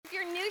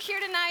you're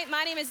here tonight.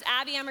 My name is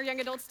Abby. I'm our Young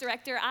Adults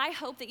Director. I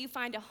hope that you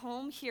find a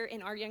home here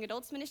in our Young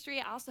Adults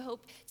Ministry. I also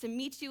hope to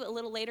meet you a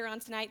little later on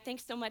tonight.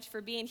 Thanks so much for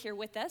being here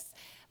with us.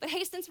 But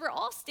hey, since we're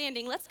all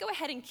standing, let's go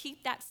ahead and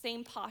keep that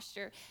same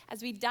posture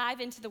as we dive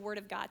into the Word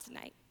of God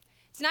tonight.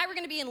 Tonight we're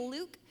going to be in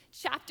Luke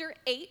chapter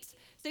 8.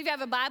 So if you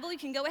have a Bible, you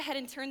can go ahead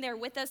and turn there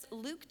with us,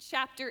 Luke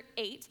chapter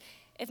 8.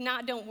 If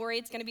not, don't worry,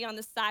 it's going to be on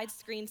the side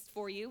screens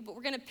for you. But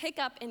we're going to pick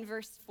up in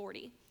verse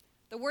 40.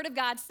 The Word of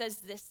God says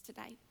this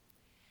tonight.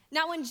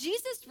 Now, when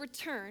Jesus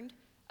returned,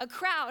 a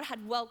crowd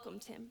had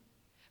welcomed him,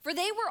 for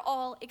they were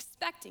all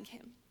expecting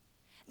him.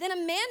 Then a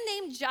man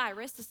named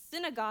Jairus, a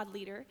synagogue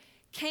leader,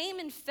 came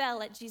and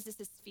fell at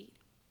Jesus' feet,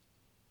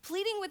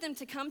 pleading with him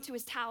to come to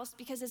his house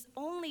because his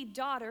only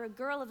daughter, a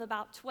girl of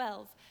about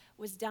 12,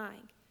 was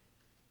dying.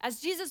 As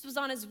Jesus was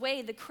on his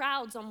way, the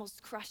crowds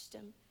almost crushed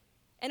him.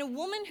 And a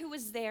woman who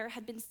was there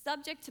had been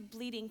subject to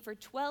bleeding for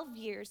 12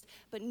 years,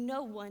 but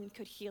no one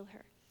could heal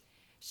her.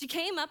 She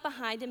came up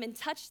behind him and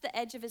touched the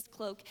edge of his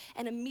cloak,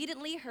 and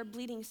immediately her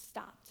bleeding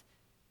stopped.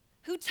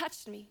 "Who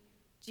touched me?"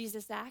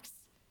 Jesus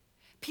asked.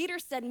 Peter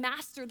said,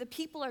 "Master, the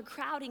people are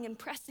crowding and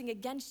pressing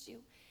against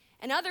you."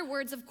 In other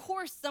words, of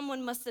course,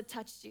 someone must have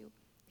touched you.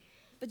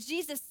 But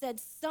Jesus said,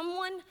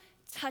 "Someone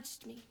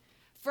touched me,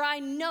 for I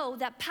know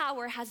that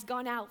power has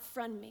gone out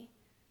from me."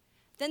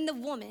 Then the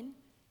woman,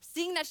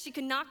 seeing that she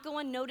could not go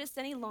unnoticed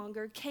any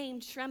longer, came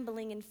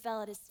trembling and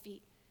fell at his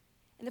feet.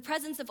 In the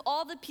presence of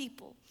all the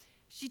people,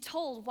 she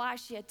told why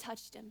she had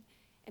touched him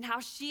and how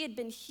she had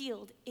been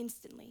healed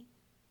instantly.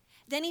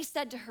 Then he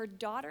said to her,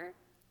 "Daughter,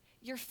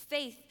 your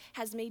faith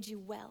has made you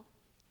well.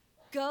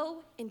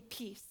 Go in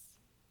peace."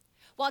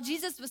 While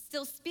Jesus was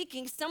still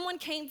speaking, someone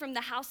came from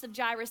the house of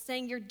Jairus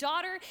saying, "Your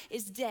daughter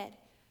is dead.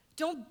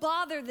 Don't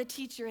bother the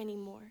teacher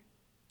anymore."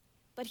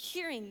 But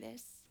hearing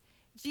this,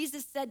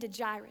 Jesus said to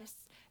Jairus,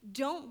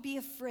 "Don't be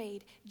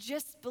afraid,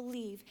 just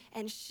believe,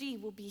 and she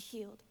will be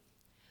healed."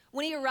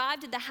 When he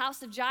arrived at the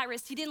house of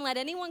Jairus, he didn't let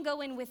anyone go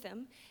in with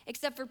him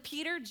except for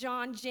Peter,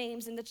 John,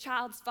 James, and the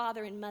child's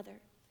father and mother.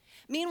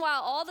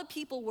 Meanwhile, all the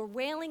people were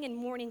wailing and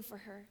mourning for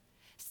her.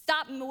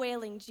 "Stop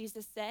wailing,"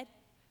 Jesus said,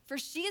 "for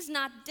she is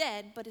not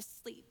dead, but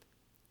asleep."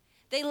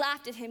 They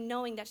laughed at him,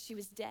 knowing that she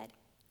was dead.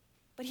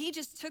 But he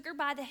just took her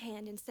by the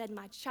hand and said,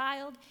 "My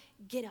child,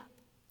 get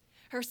up."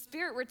 Her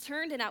spirit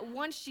returned, and at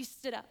once she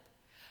stood up.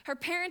 Her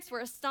parents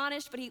were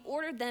astonished, but he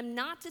ordered them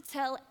not to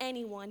tell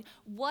anyone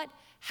what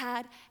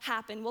had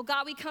happened. Well,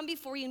 God, we come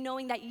before you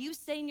knowing that you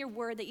say in your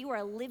word that you are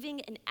a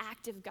living and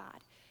active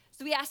God.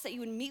 So we ask that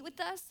you would meet with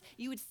us,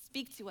 you would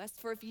speak to us.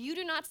 For if you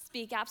do not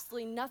speak,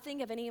 absolutely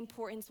nothing of any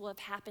importance will have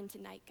happened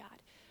tonight,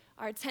 God.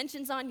 Our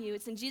attention's on you.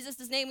 It's in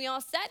Jesus' name we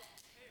all said,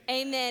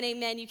 amen,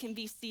 amen. You can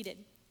be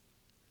seated.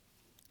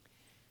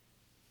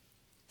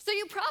 So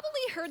you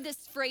probably heard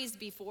this phrase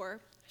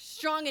before,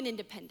 strong and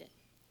independent.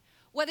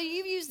 Whether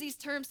you use these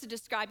terms to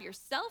describe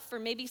yourself or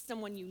maybe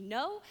someone you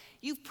know,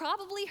 you've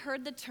probably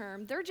heard the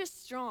term, they're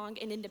just strong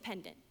and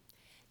independent.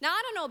 Now,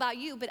 I don't know about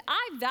you, but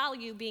I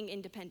value being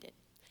independent.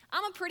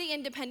 I'm a pretty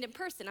independent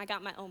person. I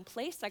got my own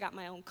place, I got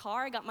my own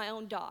car, I got my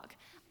own dog.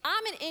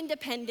 I'm an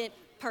independent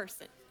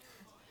person.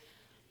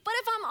 But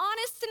if I'm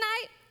honest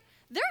tonight,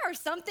 there are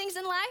some things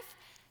in life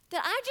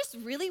that I just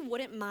really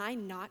wouldn't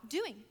mind not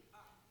doing.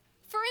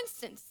 For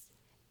instance,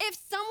 if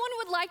someone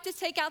would like to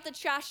take out the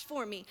trash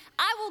for me,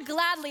 I will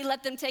gladly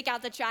let them take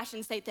out the trash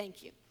and say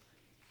thank you.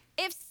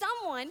 If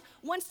someone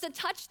wants to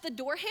touch the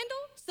door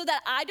handle so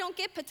that I don't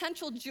get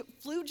potential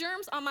flu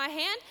germs on my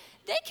hand,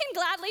 they can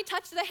gladly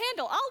touch the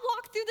handle. I'll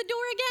walk through the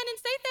door again and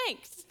say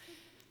thanks.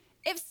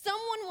 If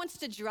someone wants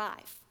to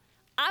drive,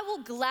 I will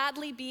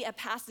gladly be a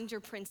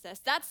passenger princess.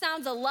 That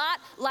sounds a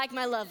lot like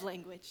my love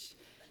language.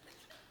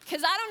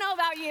 Because I don't know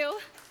about you.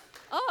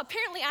 Oh,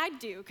 apparently I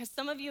do, because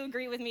some of you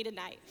agree with me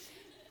tonight.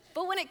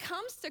 But when it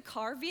comes to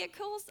car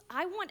vehicles,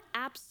 I want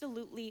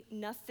absolutely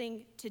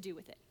nothing to do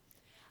with it.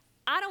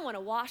 I don't want to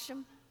wash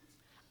them.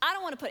 I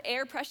don't want to put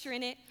air pressure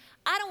in it.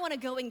 I don't want to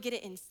go and get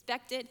it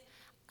inspected.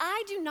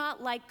 I do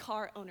not like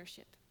car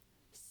ownership.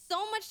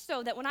 So much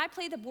so that when I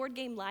play the board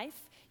game Life,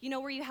 you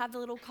know where you have the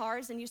little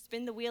cars and you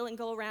spin the wheel and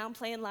go around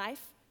playing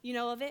Life? You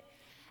know of it?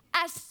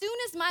 As soon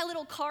as my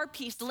little car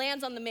piece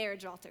lands on the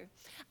marriage altar,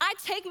 I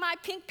take my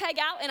pink peg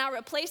out and I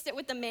replace it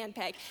with the man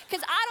peg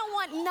because I don't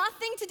want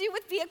nothing to do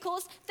with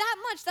vehicles that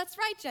much. That's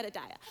right,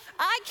 Jedediah.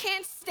 I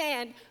can't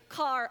stand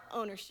car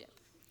ownership.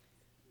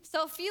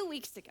 So a few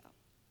weeks ago,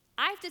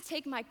 I have to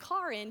take my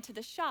car into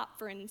the shop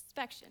for an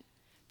inspection.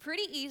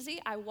 Pretty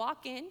easy. I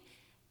walk in,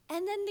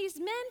 and then these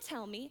men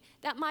tell me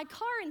that my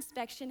car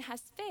inspection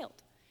has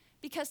failed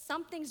because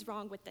something's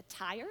wrong with the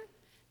tire.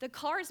 The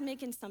car is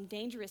making some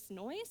dangerous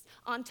noise.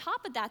 On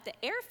top of that, the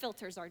air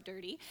filters are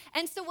dirty.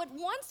 And so what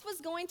once was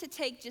going to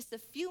take just a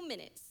few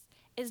minutes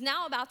is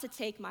now about to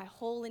take my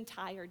whole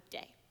entire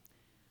day.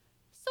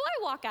 So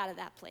I walk out of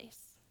that place,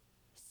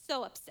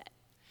 so upset.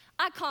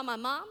 I call my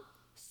mom,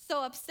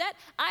 so upset.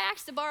 I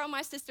asked to borrow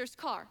my sister's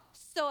car,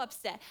 so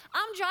upset.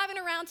 I'm driving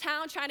around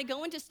town trying to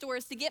go into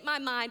stores to get my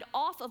mind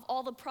off of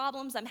all the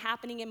problems I'm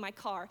happening in my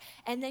car.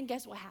 And then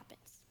guess what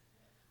happens?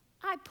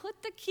 I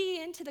put the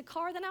key into the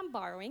car that I'm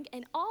borrowing,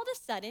 and all of a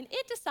sudden,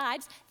 it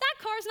decides that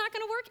car's not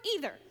gonna work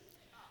either.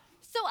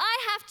 So I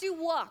have to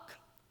walk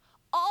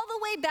all the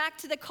way back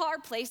to the car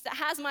place that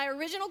has my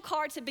original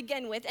car to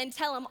begin with and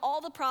tell him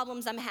all the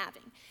problems I'm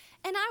having.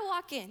 And I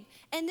walk in,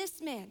 and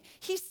this man,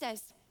 he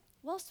says,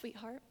 well,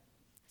 sweetheart,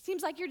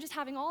 seems like you're just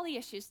having all the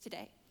issues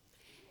today.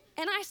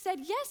 And I said,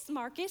 yes,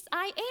 Marcus,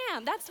 I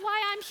am. That's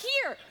why I'm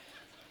here.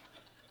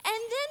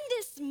 And then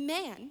this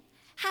man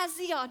has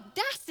the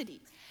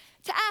audacity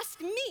to ask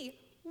me,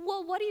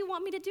 well, what do you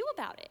want me to do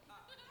about it?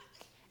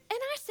 And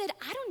I said,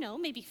 I don't know,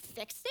 maybe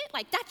fix it?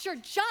 Like, that's your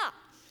job.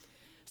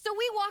 So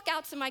we walk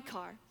out to my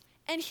car,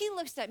 and he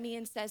looks at me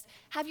and says,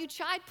 have you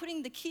tried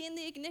putting the key in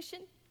the ignition?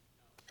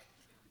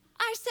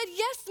 I said,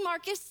 yes,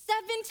 Marcus,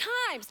 7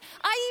 times.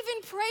 I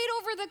even prayed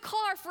over the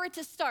car for it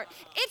to start.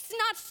 It's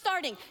not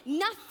starting.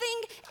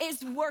 Nothing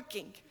is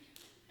working.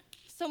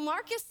 So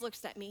Marcus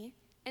looks at me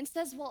and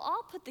says, well,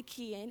 I'll put the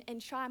key in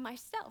and try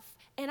myself,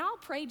 and I'll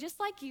pray just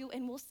like you,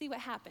 and we'll see what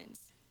happens.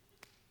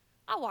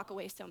 I walk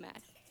away so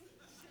mad.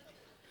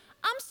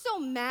 I'm so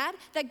mad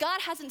that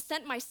God hasn't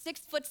sent my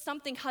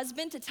 6-foot-something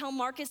husband to tell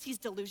Marcus he's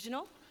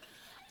delusional.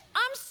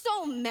 I'm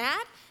so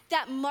mad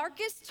that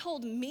Marcus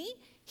told me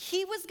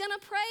he was gonna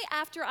pray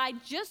after I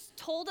just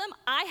told him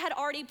I had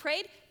already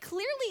prayed.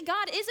 Clearly,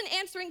 God isn't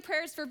answering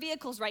prayers for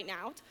vehicles right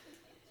now.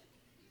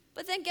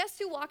 But then guess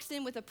who walks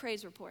in with a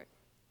praise report?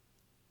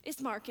 It's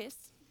Marcus.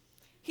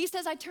 He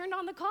says, I turned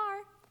on the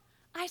car.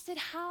 I said,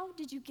 how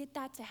did you get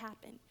that to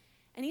happen?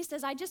 And he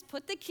says, I just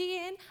put the key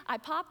in, I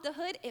popped the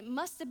hood, it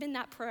must have been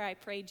that prayer I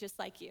prayed just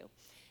like you.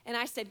 And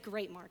I said,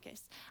 great,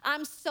 Marcus.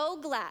 I'm so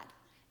glad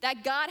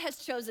that God has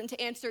chosen to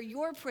answer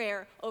your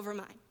prayer over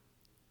mine.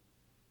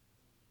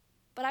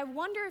 But I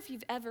wonder if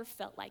you've ever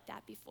felt like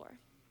that before.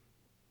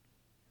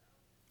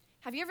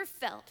 Have you ever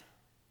felt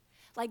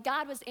like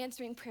God was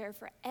answering prayer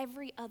for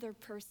every other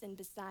person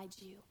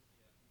besides you?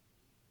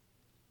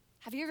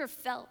 Have you ever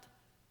felt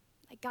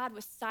like God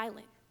was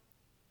silent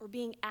or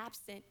being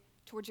absent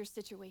towards your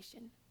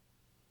situation?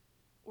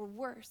 Or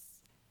worse,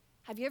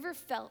 have you ever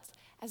felt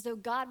as though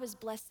God was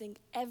blessing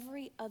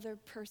every other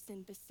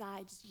person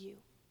besides you?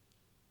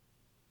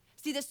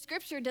 See, the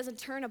scripture doesn't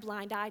turn a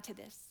blind eye to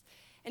this.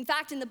 In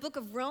fact, in the book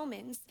of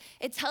Romans,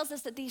 it tells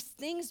us that these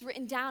things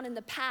written down in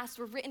the past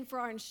were written for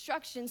our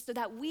instruction so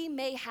that we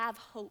may have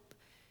hope.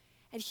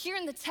 And here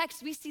in the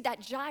text, we see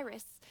that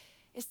Jairus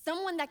is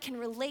someone that can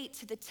relate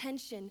to the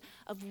tension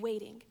of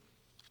waiting.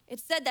 It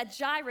said that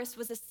Jairus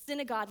was a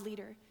synagogue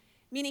leader,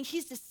 meaning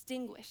he's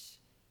distinguished,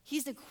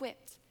 he's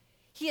equipped.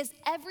 He has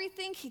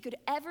everything he could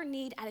ever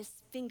need at his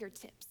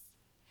fingertips.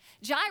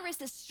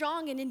 Jairus is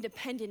strong and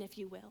independent, if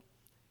you will,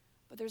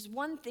 but there's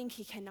one thing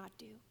he cannot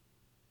do.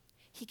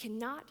 He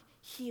cannot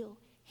heal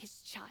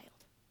his child.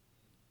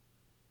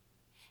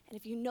 And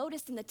if you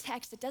notice in the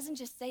text, it doesn't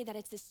just say that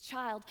it's his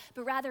child,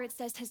 but rather it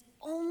says his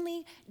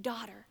only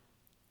daughter.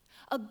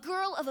 A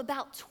girl of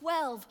about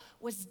 12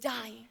 was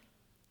dying.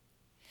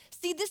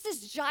 See, this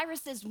is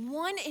Jairus'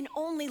 one and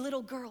only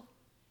little girl.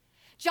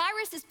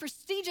 Jairus is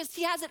prestigious,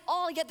 he has it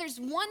all, yet there's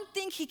one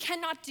thing he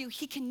cannot do.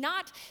 He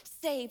cannot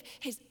save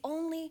his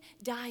only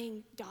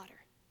dying daughter.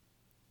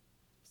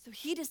 So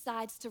he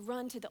decides to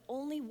run to the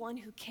only one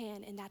who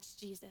can, and that's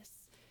Jesus.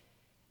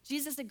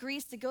 Jesus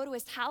agrees to go to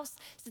his house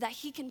so that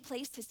he can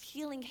place his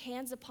healing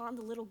hands upon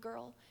the little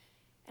girl.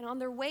 And on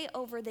their way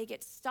over, they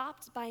get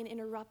stopped by an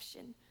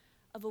interruption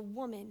of a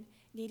woman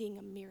needing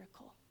a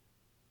miracle.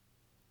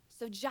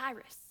 So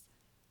Jairus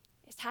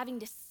is having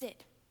to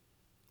sit.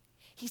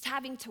 He's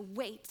having to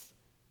wait,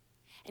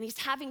 and he's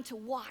having to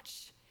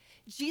watch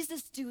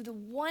Jesus do the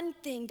one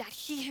thing that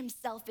he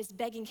himself is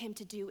begging him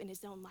to do in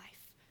his own life.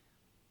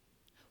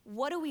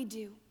 What do we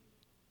do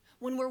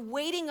when we're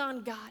waiting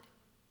on God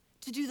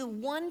to do the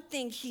one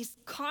thing he's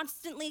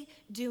constantly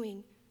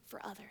doing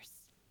for others?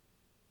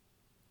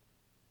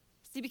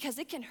 See, because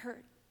it can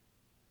hurt.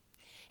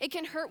 It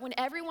can hurt when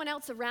everyone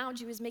else around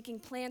you is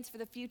making plans for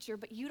the future,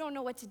 but you don't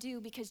know what to do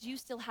because you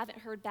still haven't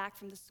heard back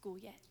from the school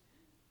yet.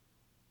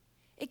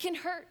 It can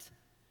hurt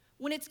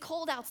when it's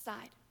cold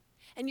outside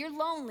and you're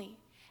lonely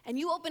and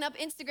you open up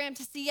Instagram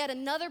to see yet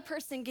another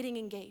person getting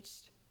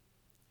engaged.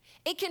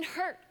 It can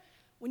hurt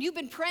when you've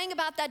been praying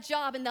about that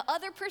job and the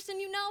other person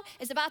you know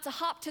is about to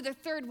hop to their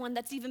third one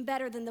that's even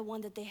better than the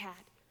one that they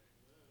had.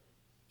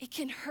 It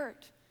can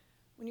hurt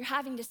when you're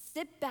having to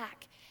sit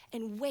back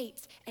and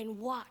wait and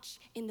watch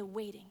in the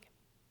waiting.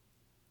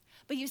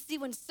 But you see,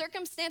 when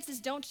circumstances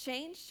don't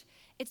change,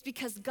 it's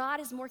because God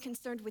is more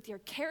concerned with your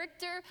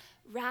character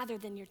rather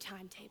than your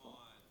timetable.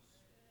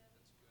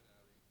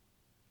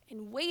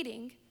 And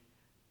waiting,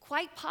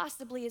 quite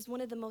possibly, is one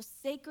of the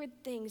most sacred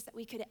things that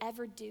we could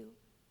ever do.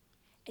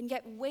 And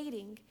yet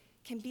waiting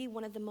can be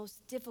one of the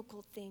most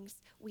difficult things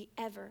we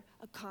ever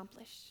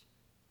accomplish.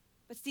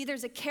 But see,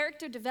 there's a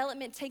character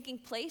development taking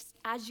place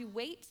as you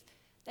wait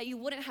that you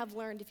wouldn't have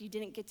learned if you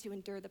didn't get to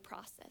endure the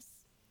process.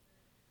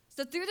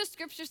 So through the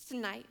scriptures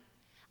tonight,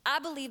 I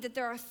believe that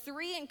there are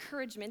 3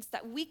 encouragements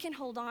that we can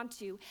hold on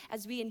to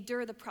as we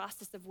endure the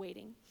process of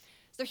waiting.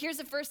 So here's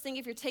the first thing.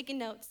 If you're taking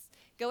notes,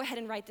 Go ahead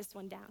and write this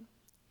one down.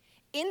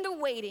 In the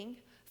waiting,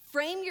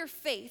 frame your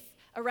faith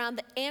around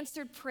the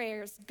answered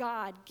prayers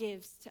God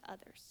gives to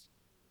others.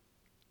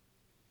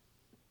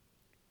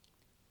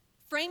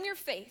 Frame your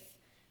faith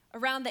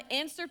around the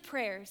answered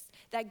prayers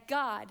that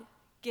God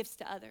gives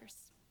to others.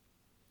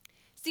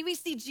 See, we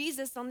see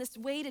Jesus on this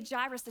way to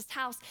Jairus'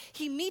 house.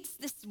 He meets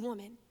this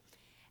woman.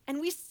 And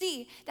we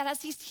see that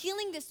as he's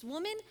healing this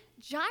woman,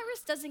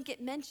 Jairus doesn't get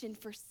mentioned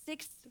for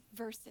 6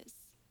 verses.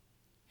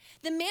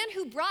 The man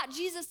who brought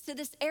Jesus to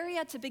this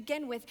area to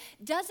begin with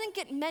doesn't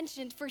get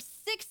mentioned for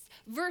 6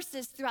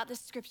 verses throughout the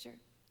scripture.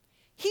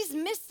 He's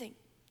missing.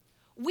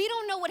 We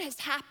don't know what has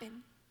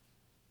happened,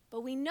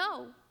 but we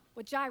know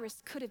what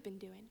Jairus could have been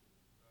doing.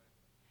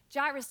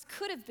 Jairus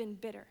could have been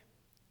bitter.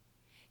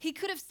 He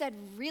could have said,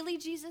 "Really,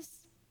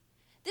 Jesus?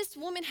 This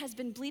woman has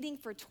been bleeding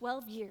for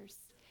 12 years.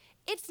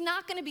 It's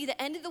not gonna be the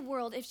end of the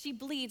world if she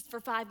bleeds for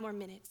 5 more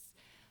minutes.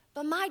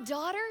 But my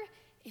daughter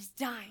is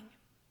dying."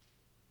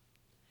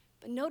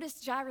 But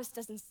notice Jairus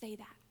doesn't say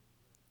that.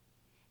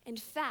 In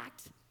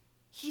fact,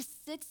 he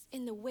sits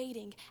in the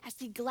waiting as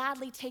he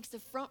gladly takes a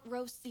front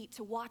row seat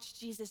to watch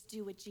Jesus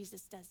do what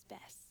Jesus does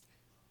best.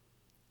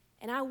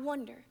 And I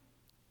wonder,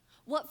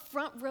 what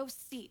front row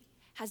seat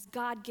has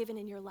God given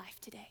in your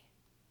life today?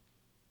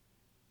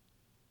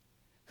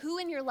 Who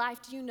in your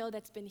life do you know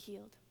that's been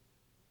healed?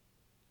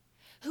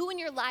 Who in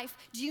your life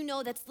do you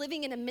know that's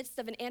living in the midst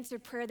of an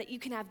answered prayer that you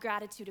can have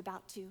gratitude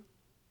about too?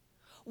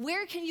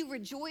 Where can you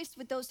rejoice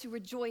with those who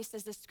rejoice,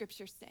 as the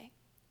scriptures say?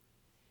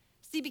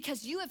 See,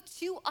 because you have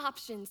 2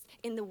 options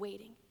in the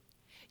waiting.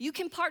 You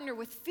can partner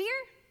with fear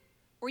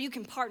or you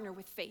can partner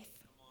with faith.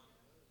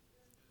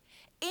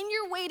 In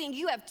your waiting,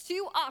 you have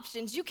 2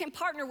 options. You can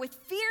partner with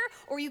fear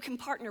or you can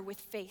partner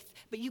with faith,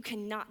 but you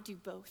cannot do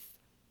both.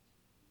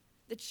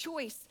 The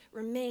choice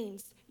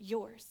remains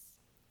yours.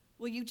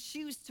 Will you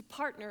choose to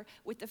partner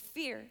with the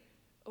fear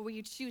or will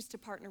you choose to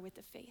partner with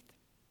the faith?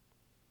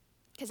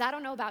 Because I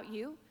don't know about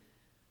you,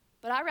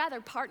 but I'd rather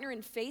partner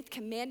in faith,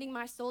 commanding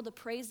my soul to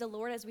praise the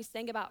Lord as we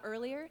sang about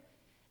earlier,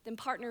 than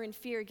partner in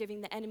fear,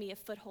 giving the enemy a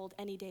foothold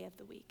any day of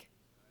the week.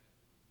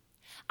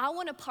 I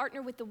want to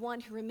partner with the one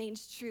who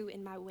remains true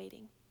in my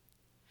waiting.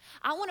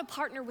 I want to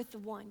partner with the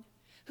one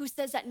who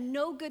says that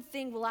no good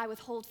thing will I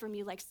withhold from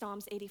you, like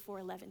Psalms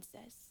 84:11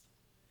 says.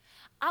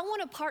 I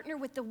want to partner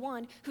with the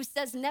one who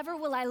says, never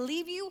will I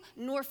leave you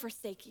nor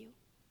forsake you.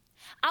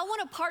 I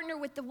want to partner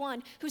with the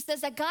one who says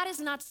that God is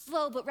not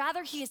slow, but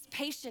rather he is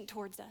patient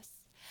towards us.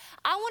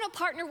 I want to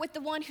partner with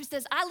the one who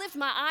says, I lift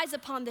my eyes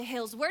upon the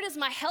hills. Where does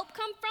my help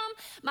come from?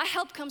 My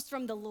help comes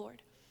from the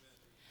Lord.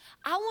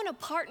 I want to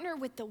partner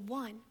with the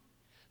one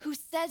who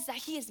says that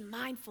he is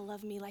mindful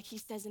of me, like he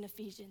says in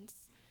Ephesians.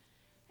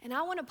 And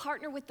I want to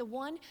partner with the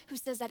one who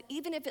says that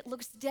even if it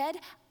looks dead,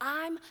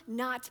 I'm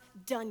not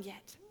done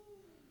yet.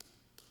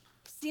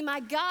 See, my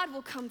God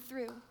will come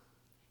through.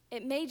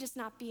 It may just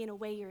not be in a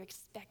way you're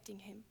expecting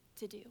him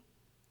to do.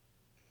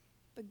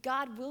 But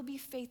God will be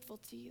faithful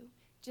to you,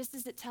 just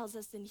as it tells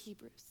us in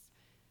Hebrews.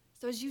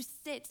 So as you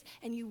sit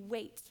and you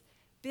wait,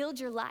 build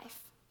your life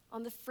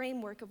on the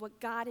framework of what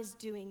God is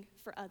doing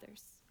for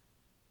others.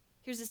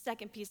 Here's the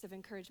second piece of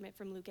encouragement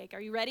from Luke 8.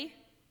 Are you ready?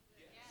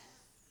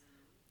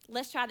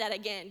 Let's try that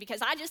again,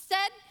 because I just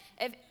said,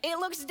 if it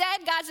looks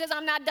dead, God says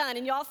I'm not done,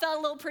 and y'all felt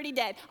a little pretty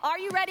dead. Are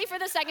you ready for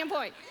the second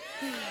point?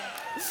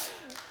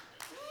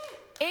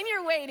 In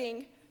your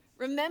waiting,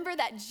 remember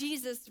that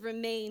Jesus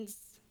remains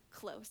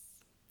close.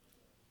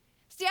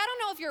 See, I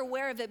don't know if you're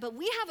aware of it, but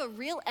we have a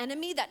real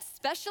enemy that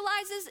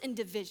specializes in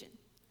division.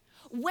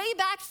 Way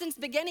back since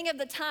the beginning of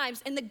the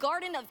times, in the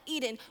Garden of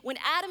Eden, when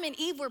Adam and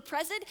Eve were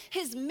present,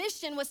 his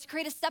mission was to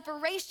create a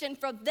separation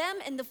from them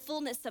and the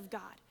fullness of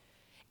God.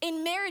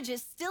 In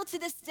marriages, still to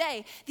this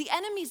day, the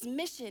enemy's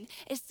mission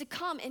is to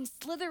come and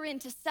slither in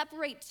to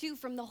separate 2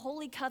 from the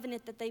holy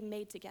covenant that they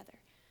made together.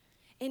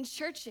 In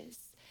churches,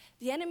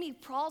 the enemy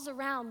prowls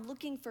around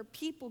looking for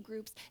people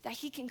groups that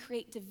he can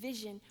create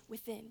division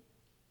within.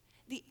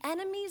 The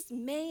enemy's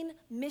main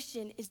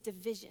mission is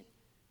division.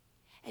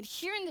 And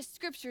here in the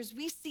scriptures,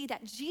 we see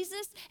that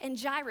Jesus and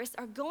Jairus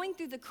are going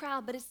through the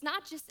crowd, but it's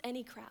not just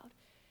any crowd.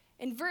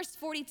 In verse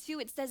 42,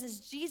 it says,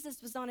 as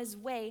Jesus was on his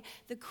way,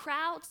 the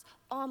crowds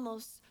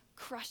almost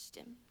crushed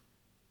him.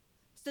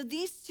 So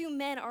these 2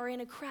 men are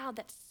in a crowd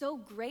that's so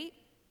great,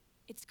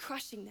 it's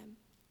crushing them.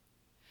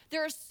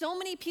 There are so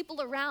many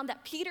people around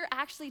that Peter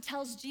actually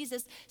tells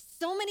Jesus,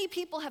 so many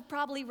people have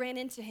probably ran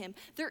into him.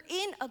 They're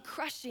in a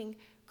crushing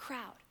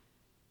crowd.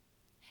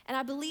 And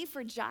I believe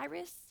for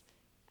Jairus,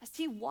 as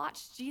he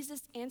watched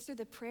Jesus answer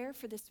the prayer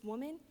for this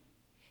woman,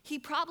 he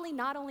probably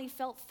not only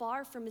felt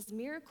far from his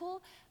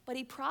miracle, but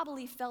he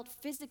probably felt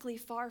physically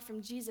far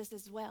from Jesus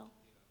as well,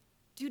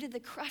 due to the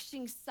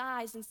crushing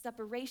size and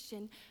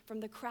separation from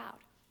the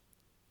crowd.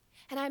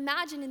 And I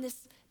imagine in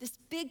this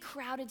big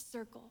crowded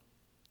circle,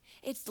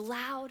 it's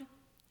loud,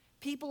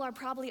 people are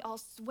probably all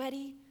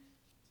sweaty,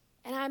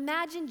 and I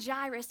imagine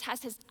Jairus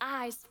has his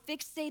eyes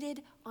fixated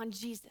on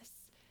Jesus,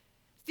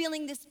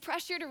 feeling this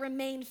pressure to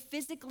remain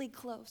physically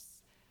close,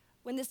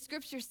 when the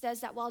scripture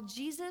says that while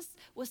Jesus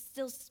was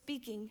still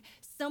speaking,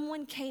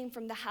 someone came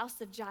from the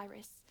house of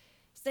Jairus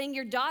saying,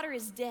 "Your daughter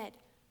is dead.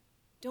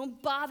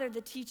 Don't bother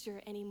the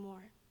teacher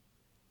anymore."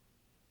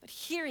 But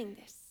hearing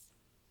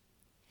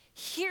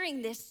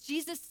this,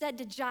 Jesus said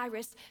to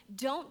Jairus,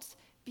 "Don't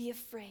be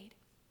afraid,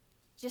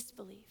 just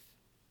believe."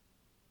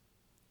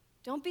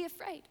 Don't be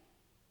afraid,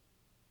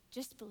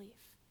 just believe.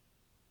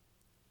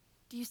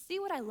 Do you see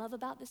what I love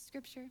about this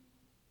scripture?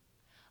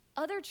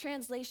 Other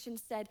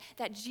translations said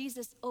that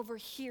Jesus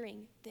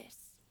overhearing this.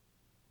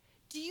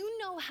 Do you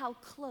know how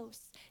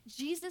close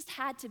Jesus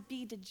had to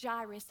be to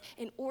Jairus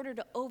in order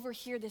to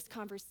overhear this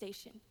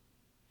conversation?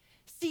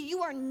 See,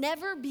 you are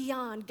never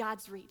beyond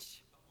God's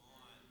reach.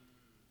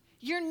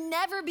 You're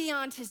never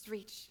beyond his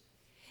reach.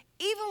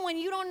 Even when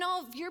you don't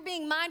know if you're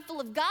being mindful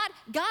of God,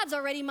 God's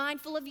already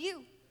mindful of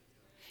you.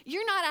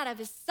 You're not out of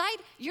his sight.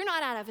 You're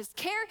not out of his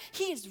care.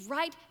 He is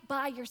right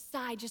by your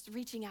side, just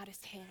reaching out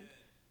his hand.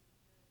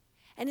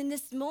 And in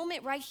this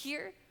moment right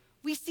here,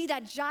 we see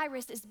that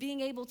Jairus is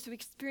being able to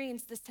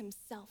experience this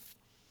himself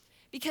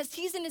because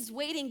he's in his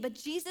waiting, but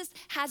Jesus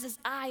has his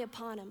eye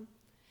upon him.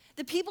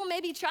 The people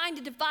may be trying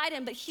to divide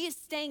him, but he is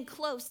staying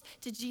close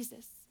to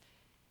Jesus.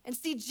 And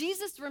see,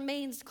 Jesus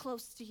remains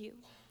close to you.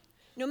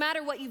 No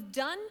matter what you've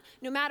done,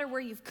 no matter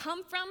where you've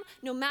come from,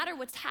 no matter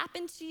what's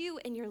happened to you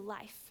in your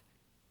life,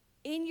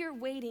 in your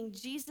waiting,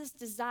 Jesus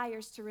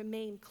desires to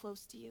remain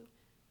close to you.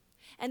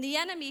 And the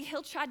enemy,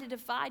 he'll try to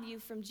divide you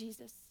from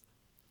Jesus.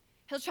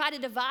 He'll try to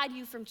divide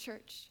you from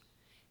church.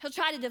 He'll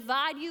try to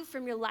divide you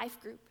from your life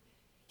group.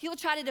 He'll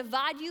try to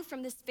divide you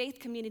from this faith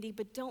community,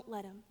 but don't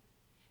let him.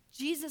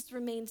 Jesus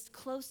remains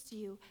close to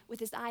you with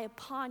his eye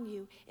upon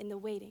you in the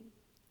waiting.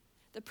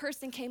 The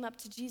person came up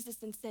to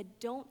Jesus and said,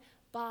 "Don't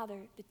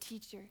bother the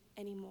teacher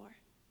anymore."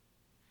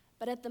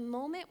 But at the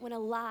moment when a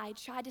lie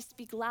tried to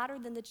speak louder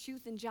than the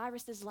truth in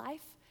Jairus'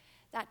 life,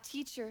 that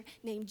teacher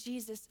named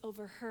Jesus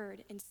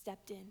overheard and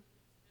stepped in.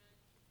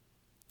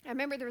 I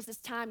remember there was this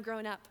time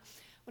growing up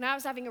when I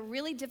was having a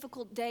really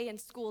difficult day in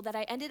school that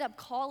I ended up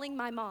calling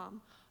my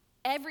mom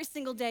every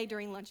single day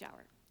during lunch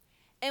hour.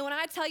 And when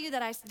I tell you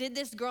that I did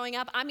this growing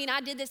up, I mean,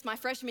 I did this my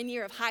freshman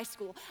year of high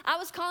school. I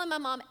was calling my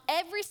mom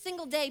every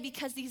single day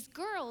because these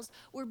girls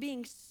were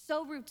being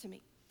so rude to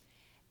me.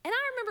 And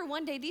I remember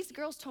one day these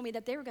girls told me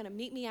that they were gonna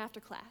meet me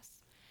after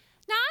class.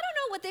 Now, I don't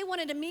know what they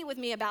wanted to meet with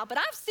me about, but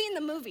I've seen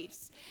the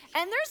movies.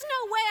 And there's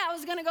no way I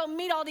was gonna go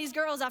meet all these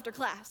girls after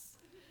class.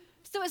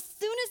 So as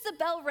soon as the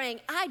bell rang,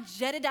 I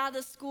jetted out of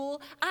the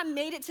school, I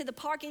made it to the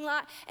parking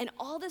lot, and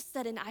all of a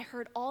sudden I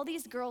heard all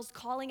these girls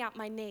calling out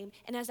my name.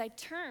 And as I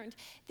turned,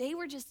 they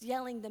were just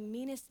yelling the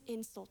meanest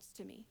insults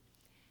to me.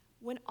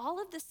 When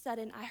all of a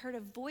sudden I heard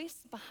a voice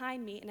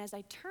behind me, and as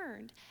I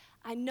turned,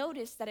 I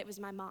noticed that it was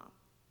my mom.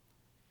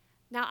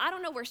 Now, I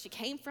don't know where she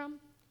came from.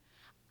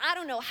 I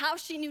don't know how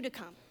she knew to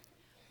come,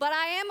 but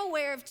I am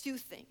aware of two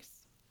things.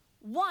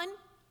 One,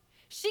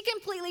 she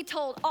completely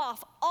told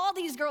off all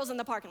these girls in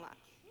the parking lot.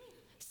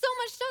 So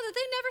much so that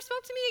they never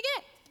spoke to me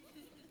again.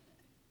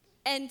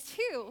 And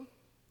two,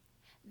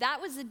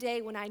 that was the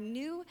day when I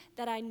knew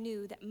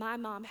that my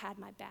mom had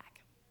my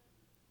back.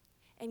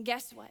 And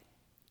guess what?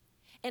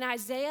 In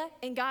Isaiah,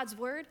 in God's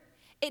word,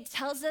 it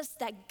tells us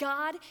that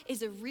God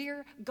is a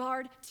rear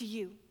guard to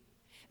you,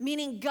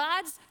 meaning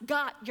God's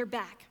got your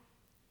back.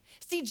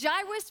 See,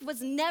 Jairus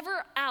was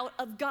never out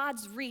of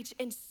God's reach,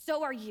 and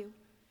so are you.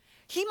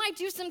 He might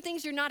do some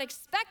things you're not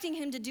expecting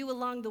him to do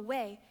along the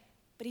way,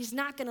 but he's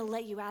not gonna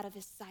let you out of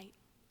his sight.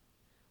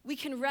 We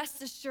can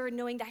rest assured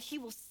knowing that he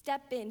will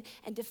step in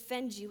and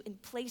defend you in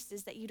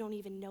places that you don't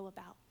even know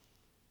about.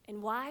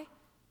 And why?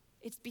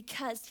 It's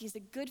because he's a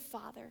good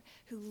father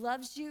who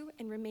loves you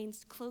and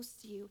remains close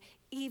to you,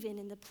 even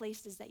in the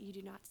places that you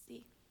do not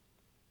see.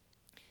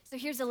 So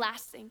here's the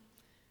last thing.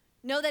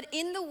 Know that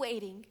in the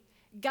waiting,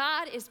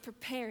 God is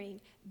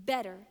preparing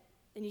better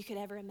than you could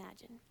ever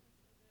imagine.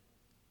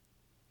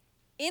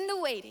 In the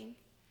waiting,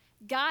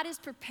 God is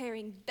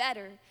preparing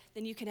better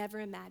than you can ever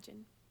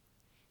imagine.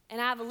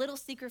 And I have a little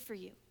secret for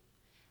you.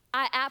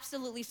 I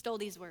absolutely stole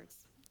these words.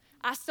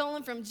 I stole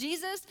them from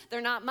Jesus.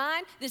 They're not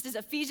mine. This is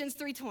Ephesians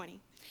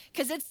 3:20.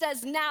 Because it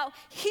says, "Now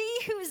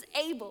he who is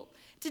able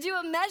to do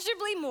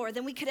immeasurably more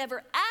than we could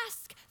ever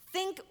ask,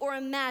 think, or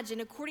imagine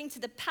according to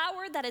the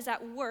power that is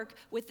at work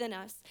within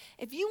us."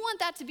 If you want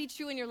that to be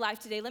true in your life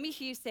today, let me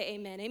hear you say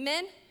amen.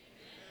 Amen?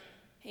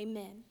 Amen.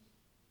 Amen.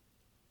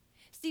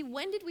 See,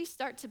 when did we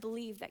start to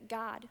believe that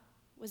God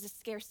was a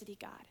scarcity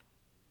God?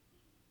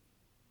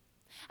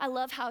 I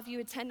love how if you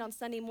attend on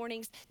Sunday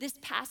mornings, this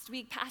past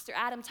week, Pastor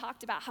Adam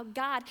talked about how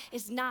God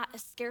is not a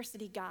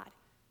scarcity God.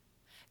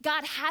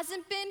 God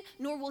hasn't been,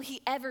 nor will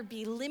he ever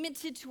be,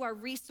 limited to our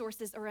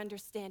resources or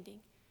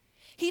understanding.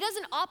 He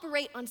doesn't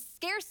operate on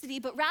scarcity,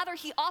 but rather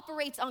he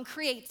operates on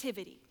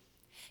creativity.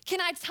 Can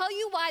I tell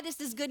you why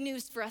this is good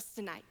news for us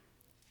tonight?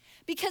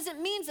 Because it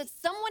means that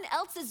someone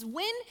else's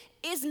win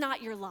is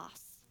not your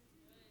loss.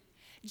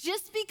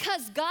 Just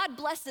because God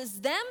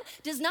blesses them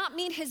does not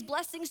mean his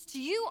blessings to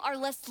you are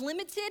less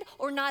limited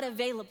or not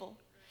available.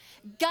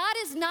 God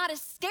is not a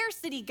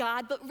scarcity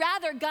God, but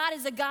rather God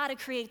is a God of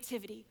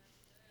creativity.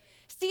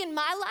 See, in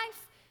my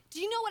life, do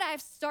you know what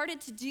I've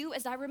started to do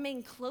as I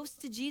remain close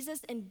to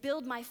Jesus and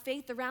build my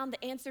faith around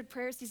the answered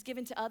prayers he's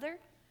given to others?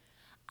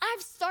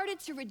 I've started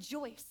to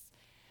rejoice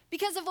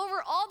because of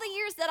over all the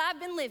years that I've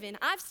been living,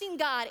 I've seen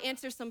God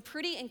answer some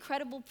pretty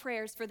incredible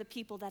prayers for the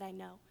people that I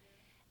know.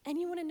 And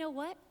you wanna know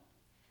what?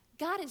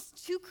 God is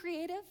too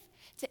creative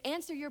to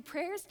answer your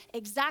prayers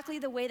exactly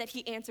the way that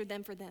he answered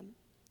them for them.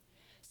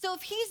 So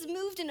if he's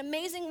moved in an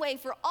amazing way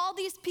for all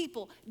these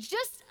people,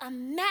 just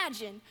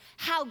imagine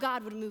how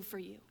God would move for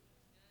you.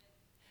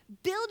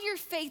 Build your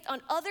faith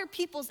on other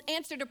people's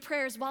answer to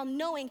prayers while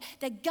knowing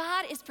that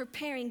God is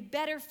preparing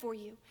better for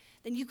you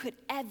than you could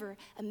ever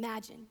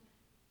imagine.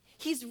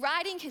 He's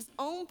writing his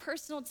own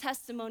personal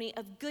testimony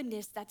of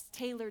goodness that's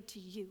tailored to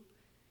you.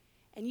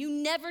 And you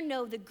never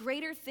know the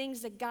greater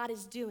things that God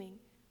is doing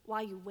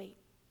while you wait.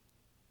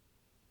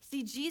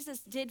 See, Jesus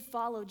did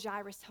follow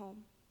Jairus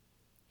home.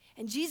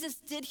 And Jesus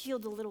did heal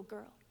the little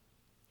girl.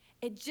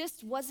 It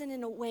just wasn't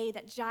in a way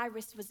that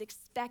Jairus was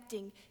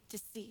expecting to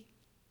see.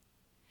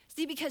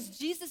 See, because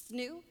Jesus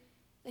knew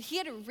that he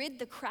had to rid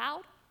the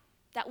crowd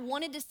that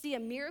wanted to see a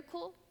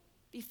miracle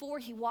before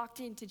he walked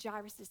into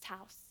Jairus'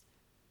 house.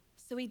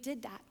 So he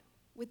did that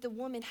with the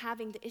woman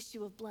having the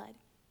issue of blood,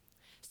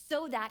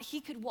 so that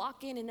he could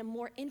walk in a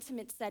more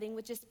intimate setting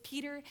with just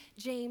Peter,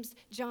 James,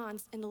 John,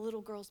 and the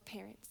little girl's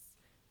parents.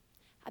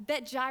 I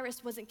bet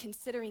Jairus wasn't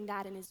considering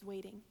that in his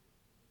waiting.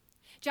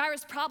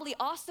 Jairus probably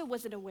also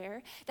wasn't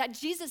aware that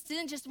Jesus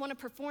didn't just want to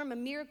perform a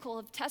miracle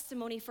of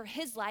testimony for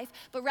his life,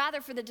 but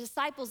rather for the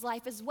disciples'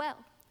 life as well.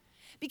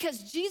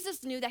 Because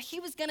Jesus knew that he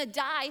was going to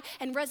die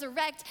and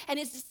resurrect, and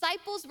his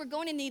disciples were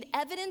going to need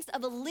evidence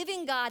of a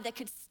living God that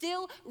could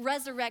still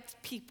resurrect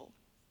people.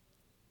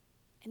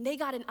 And they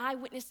got an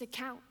eyewitness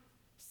account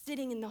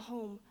sitting in the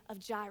home of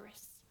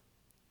Jairus.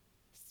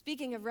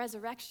 Speaking of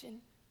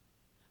resurrection,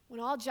 when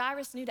all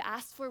Jairus knew to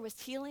ask for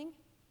was healing,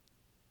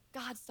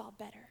 God saw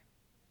better.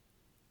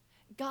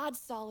 God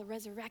saw a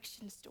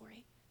resurrection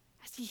story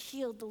as he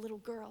healed the little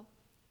girl.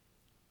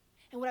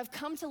 And what I've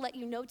come to let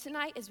you know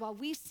tonight is while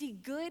we see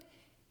good,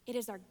 it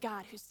is our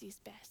God who sees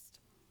best.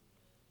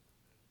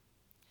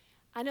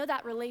 I know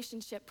that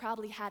relationship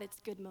probably had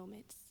its good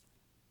moments,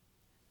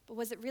 but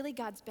was it really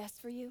God's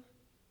best for you?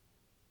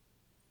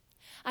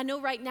 I know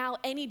right now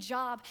any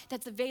job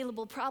that's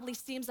available probably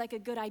seems like a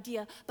good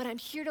idea, but I'm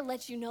here to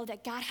let you know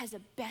that God has a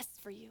best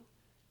for you.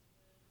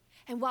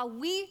 And while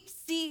we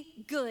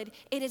see good,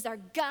 it is our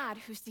God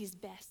who sees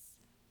best.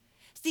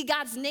 See,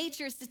 God's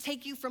nature is to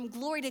take you from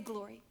glory to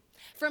glory,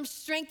 from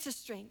strength to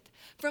strength,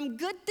 from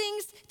good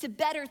things to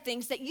better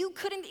things that you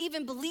couldn't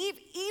even believe,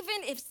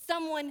 even if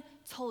someone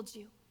told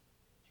you.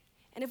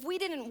 And if we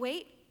didn't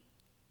wait,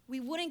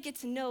 we wouldn't get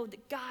to know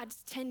God's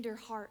tender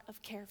heart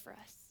of care for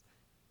us.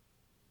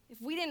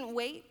 If we didn't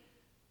wait,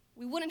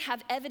 we wouldn't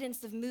have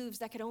evidence of moves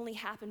that could only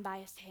happen by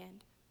his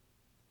hand.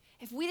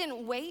 If we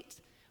didn't wait,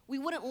 we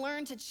wouldn't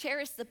learn to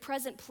cherish the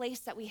present place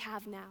that we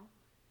have now.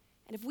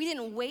 And if we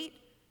didn't wait,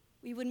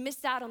 we would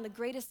miss out on the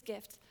greatest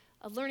gift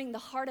of learning the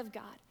heart of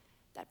God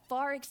that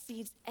far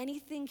exceeds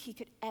anything he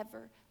could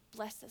ever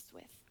bless us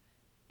with.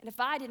 And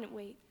if I didn't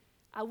wait,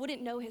 I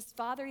wouldn't know his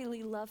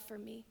fatherly love for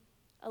me,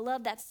 a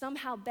love that's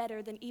somehow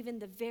better than even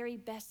the very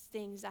best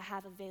things I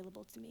have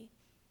available to me.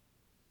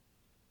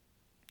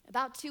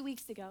 About 2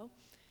 weeks ago,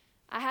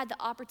 I had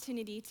the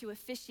opportunity to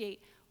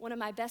officiate one of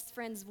my best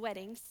friend's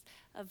weddings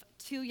of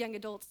 2 young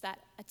adults that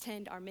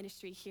attend our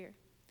ministry here.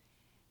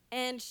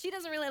 And she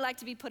doesn't really like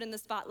to be put in the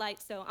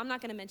spotlight, so I'm not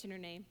gonna mention her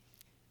name.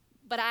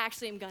 But I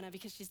actually am gonna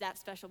because she's that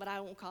special, but I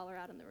won't call her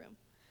out in the room.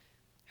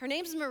 Her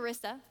name's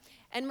Marissa,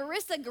 and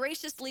Marissa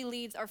graciously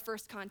leads our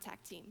first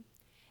contact team.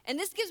 And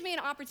this gives me an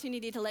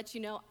opportunity to let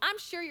you know, I'm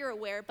sure you're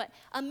aware, but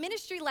a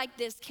ministry like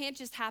this can't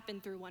just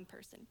happen through one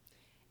person.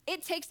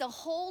 It takes a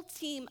whole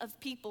team of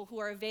people who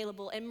are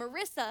available, and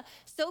Marissa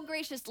so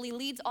graciously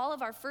leads all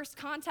of our first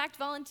contact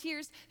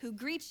volunteers who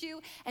greet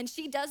you, and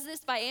she does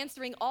this by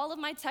answering all of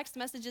my text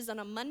messages on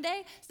a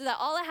Monday so that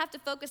all I have to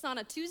focus on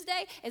a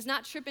Tuesday is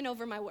not tripping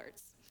over my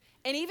words.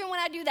 And even when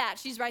I do that,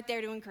 she's right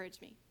there to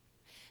encourage me.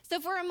 So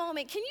for a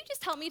moment, can you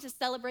just help me to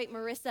celebrate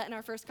Marissa and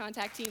our first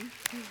contact team?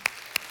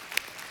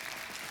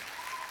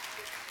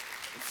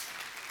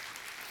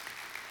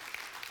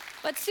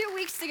 But 2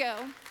 weeks ago,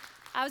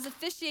 I was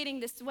officiating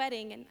this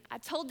wedding, and I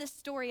told this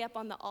story up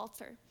on the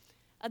altar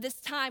of this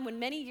time when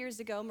many years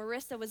ago,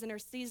 Marissa was in her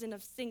season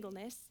of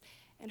singleness,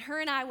 and her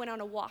and I went on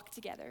a walk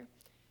together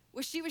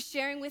where she was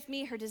sharing with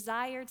me her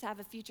desire to have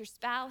a future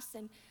spouse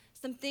and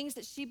some things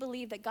that she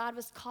believed that God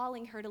was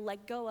calling her to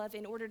let go of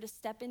in order to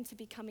step into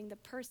becoming the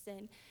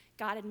person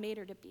God had made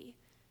her to be.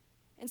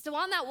 And so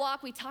on that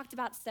walk, we talked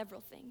about several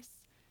things.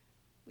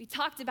 We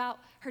talked about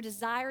her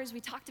desires.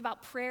 We talked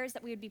about prayers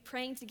that we would be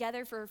praying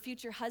together for her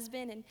future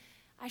husband, and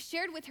I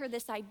shared with her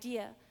this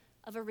idea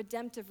of a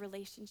redemptive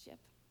relationship.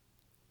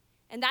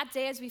 And that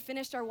day, as we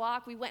finished our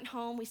walk, we went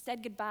home, we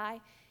said goodbye,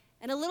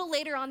 and a little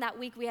later on that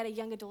week, we had a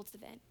young adults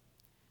event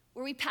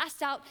where we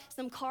passed out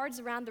some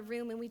cards around the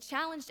room and we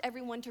challenged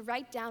everyone to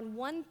write down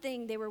one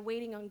thing they were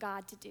waiting on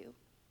God to do.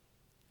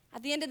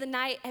 At the end of the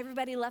night,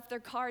 everybody left their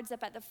cards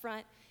up at the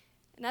front.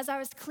 And as I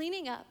was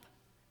cleaning up,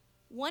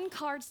 one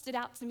card stood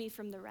out to me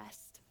from the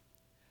rest.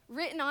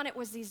 Written on it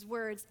was these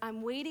words,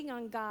 "I'm waiting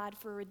on God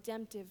for a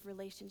redemptive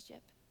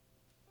relationship."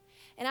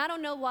 And I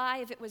don't know why,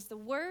 if it was the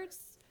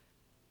words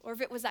or if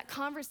it was that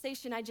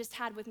conversation I just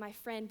had with my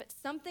friend, but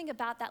something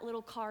about that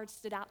little card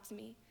stood out to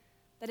me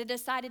that I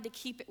decided to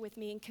keep it with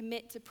me and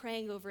commit to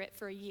praying over it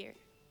for a year.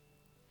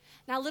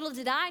 Now, little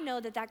did I know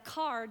that that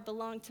card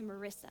belonged to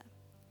Marissa.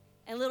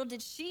 And little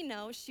did she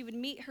know she would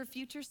meet her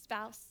future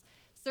spouse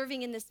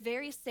serving in this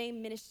very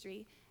same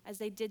ministry as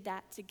they did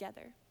that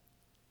together.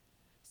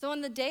 So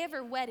on the day of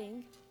her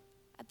wedding,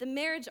 at the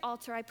marriage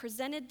altar, I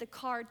presented the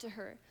card to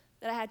her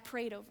that I had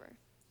prayed over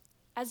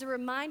as a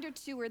reminder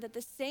to her that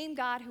the same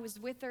God who was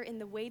with her in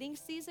the waiting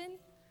season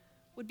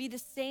would be the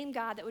same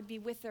God that would be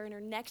with her in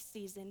her next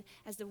season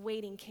as the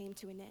waiting came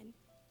to an end.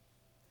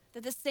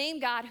 That the same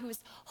God who is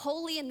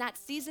holy in that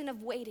season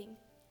of waiting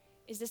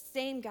is the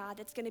same God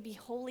that's going to be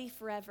holy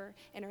forever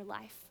in her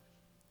life.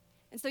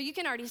 And so you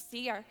can already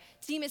see our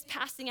team is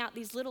passing out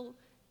these little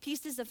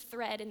pieces of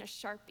thread in a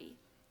Sharpie.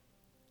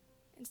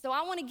 And so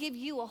I want to give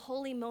you a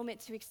holy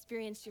moment to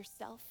experience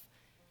yourself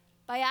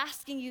by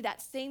asking you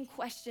that same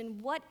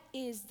question: what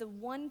is the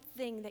one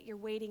thing that you're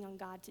waiting on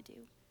God to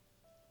do?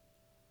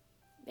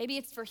 Maybe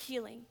it's for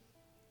healing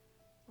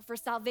or for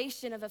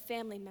salvation of a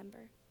family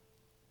member.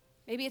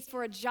 Maybe it's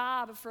for a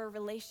job or for a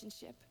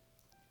relationship.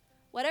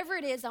 Whatever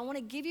it is, I want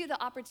to give you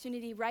the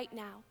opportunity right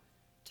now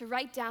to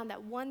write down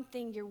that one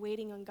thing you're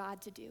waiting on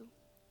God to do.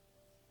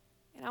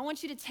 And I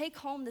want you to take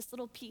home this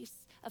little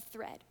piece of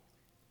thread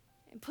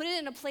and put it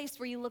in a place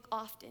where you look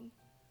often,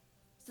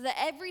 so that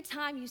every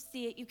time you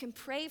see it, you can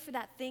pray for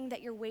that thing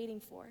that you're waiting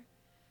for,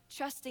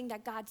 trusting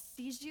that God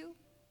sees you,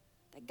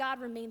 that God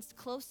remains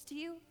close to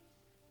you,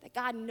 that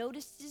God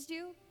notices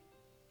you,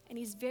 and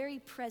he's very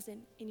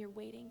present in your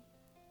waiting.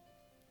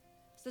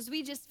 So as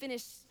we just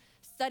finished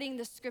studying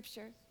the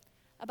scripture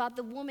about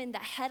the woman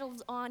that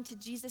held on to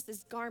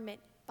Jesus' garment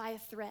by a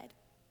thread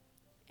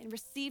and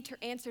received her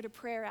answer to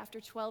prayer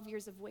after 12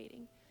 years of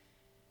waiting,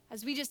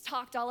 as we just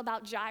talked all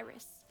about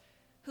Jairus,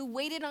 who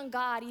waited on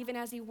God even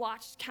as he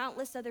watched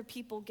countless other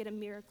people get a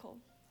miracle,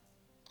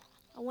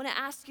 I want to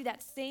ask you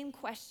that same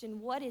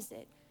question: what is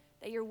it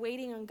that you're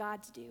waiting on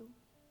God to do?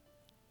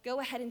 Go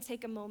ahead and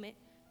take a moment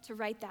to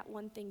write that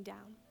one thing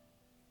down.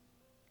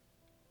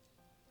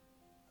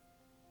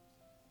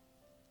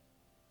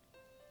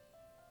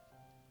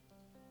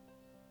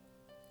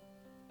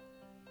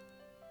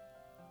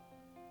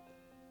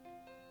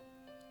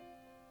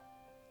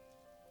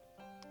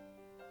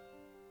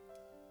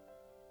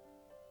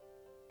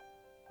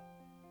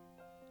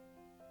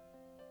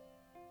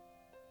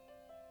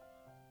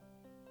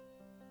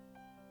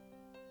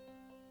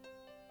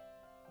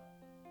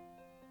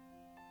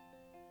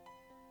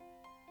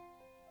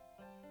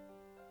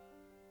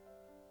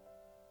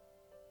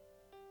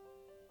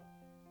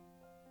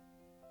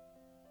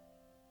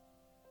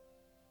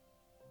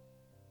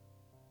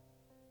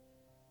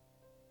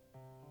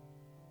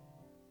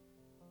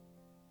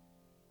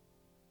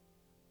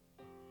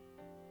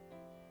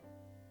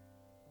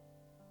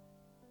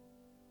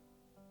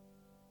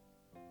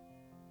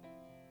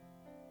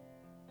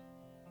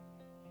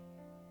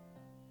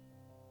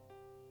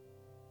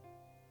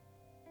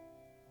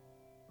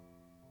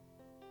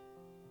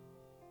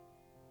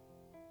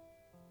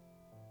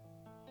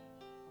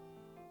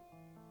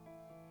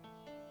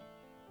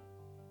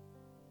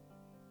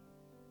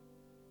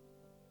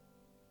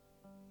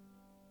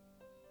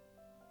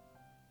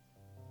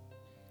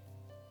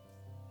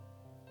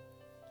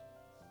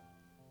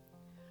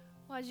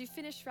 Well, as you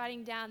finish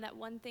writing down that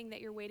one thing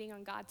that you're waiting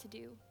on God to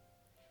do,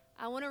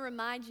 I want to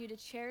remind you to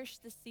cherish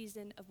the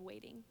season of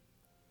waiting,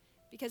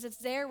 because it's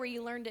there where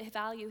you learn to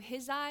value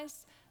his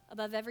eyes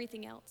above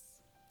everything else.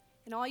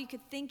 And all you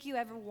could think you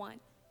ever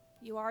want,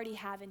 you already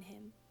have in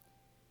him.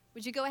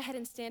 Would you go ahead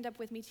and stand up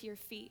with me to your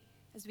feet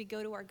as we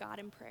go to our God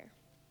in prayer?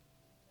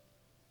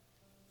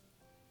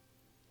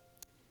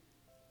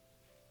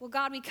 Well,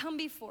 God, we come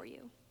before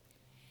you.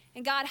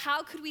 And God,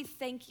 how could we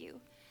thank you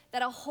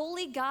that a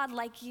holy God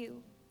like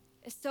you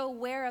is so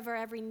aware of our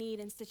every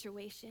need and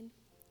situation?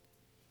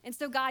 And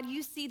so, God,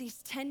 you see these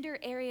tender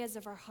areas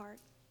of our heart.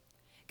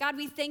 God,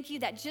 we thank you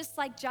that just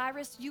like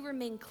Jairus, you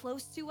remain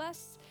close to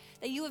us,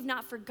 that you have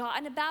not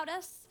forgotten about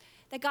us,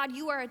 that, God,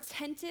 you are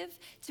attentive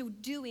to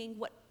doing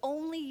what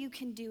only you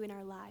can do in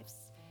our lives.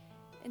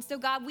 And so,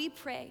 God, we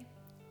pray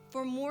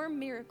for more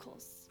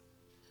miracles,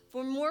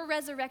 for more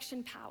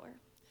resurrection power,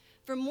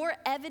 for more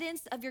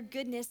evidence of your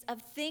goodness,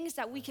 of things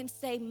that we can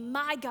say,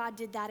 my God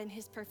did that in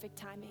his perfect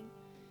timing.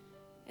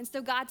 And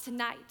so, God,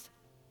 tonight,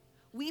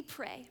 we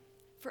pray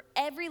for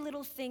every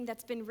little thing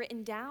that's been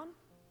written down,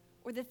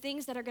 or the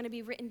things that are going to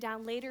be written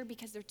down later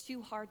because they're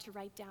too hard to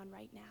write down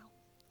right now.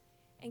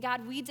 And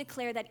God, we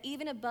declare that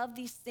even above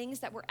these things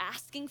that we're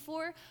asking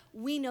for,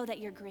 we know that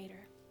you're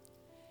greater.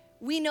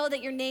 We know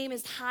that your name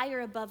is higher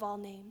above all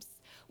names.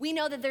 We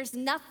know that there's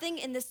nothing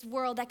in this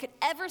world that could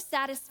ever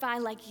satisfy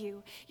like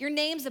you. Your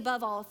name's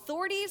above all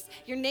authorities,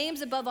 your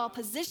name's above all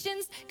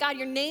positions. God,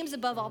 your name's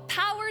above all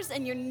powers,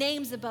 and your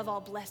name's above all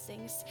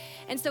blessings.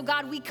 And so,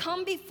 God, we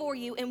come before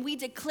you and we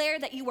declare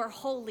that you are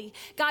holy.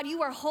 God,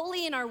 you are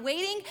holy in our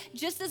waiting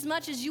just as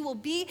much as you will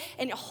be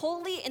and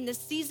holy in the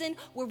season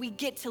where we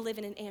get to live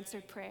in an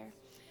answered prayer.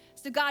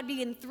 So God,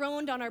 be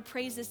enthroned on our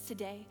praises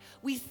today.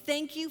 We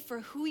thank you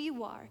for who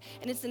you are.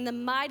 And it's in the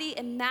mighty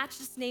and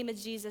matchless name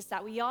of Jesus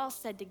that we all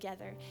said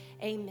together,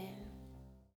 amen.